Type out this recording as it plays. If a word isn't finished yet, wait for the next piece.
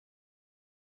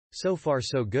So far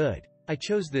so good. I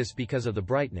chose this because of the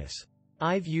brightness.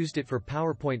 I've used it for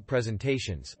PowerPoint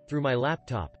presentations, through my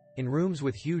laptop, in rooms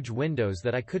with huge windows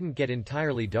that I couldn't get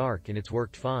entirely dark, and it's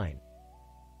worked fine.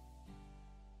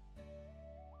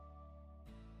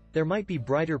 There might be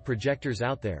brighter projectors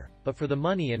out there, but for the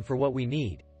money and for what we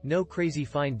need, no crazy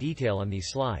fine detail on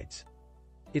these slides.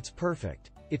 It's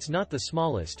perfect. It's not the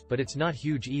smallest, but it's not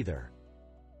huge either.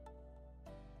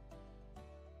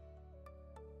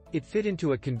 It fit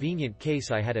into a convenient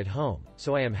case I had at home,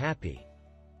 so I am happy.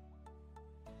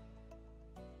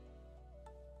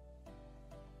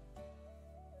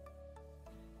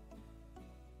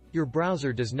 Your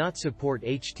browser does not support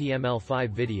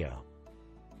HTML5 video.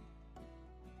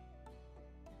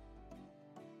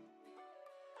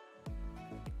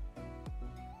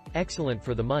 Excellent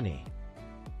for the money.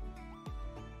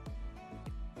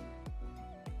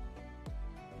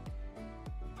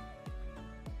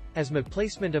 As my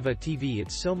placement of a TV,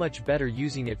 it's so much better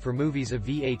using it for movies. A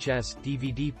VHS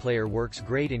DVD player works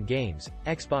great in games,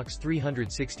 Xbox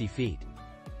 360 feet.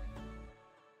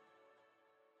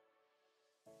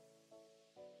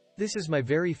 This is my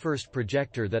very first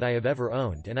projector that I have ever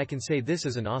owned, and I can say this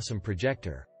is an awesome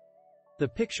projector. The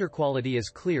picture quality is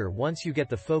clear once you get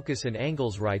the focus and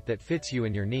angles right that fits you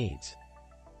and your needs.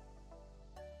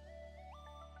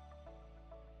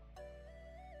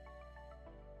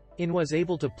 I was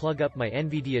able to plug up my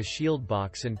NVIDIA Shield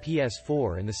box and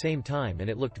PS4 in the same time, and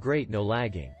it looked great, no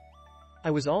lagging. I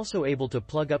was also able to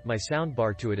plug up my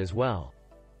soundbar to it as well.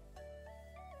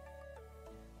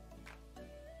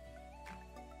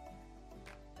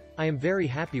 I am very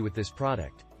happy with this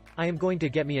product. I am going to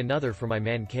get me another for my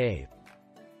man cave.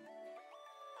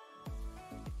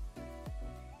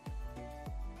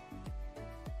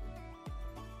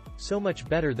 So much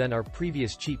better than our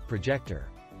previous cheap projector.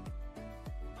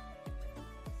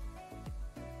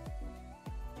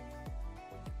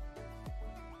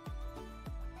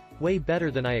 Way better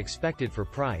than I expected for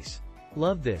price.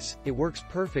 Love this, it works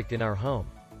perfect in our home.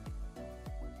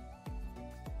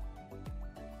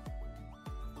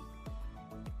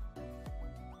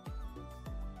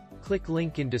 Click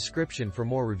link in description for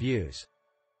more reviews.